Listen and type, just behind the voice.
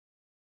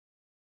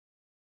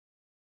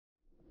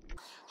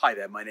Hi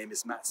there, my name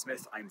is Matt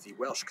Smith. I'm the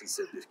Welsh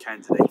Conservative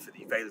candidate for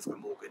the Vale of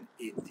Glamorgan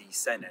in the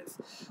Senedd.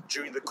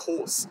 During the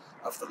course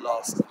of the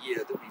last year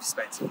that we've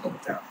spent in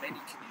lockdown, many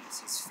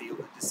communities feel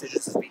that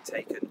decisions have been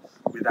taken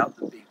without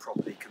them being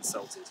properly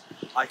consulted.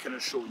 I can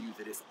assure you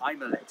that if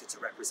I'm elected to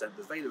represent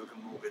the Vale of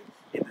Glamorgan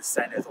in the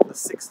Senedd on the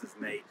 6th of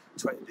May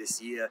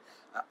this year,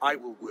 I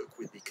will work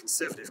with the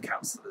Conservative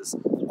councillors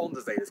on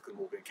the Vale of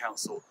Glamorgan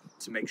Council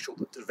to make sure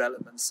that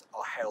developments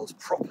are held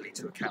properly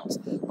to account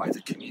by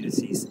the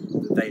communities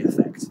that they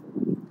affect.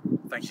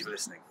 Thank you for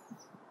listening.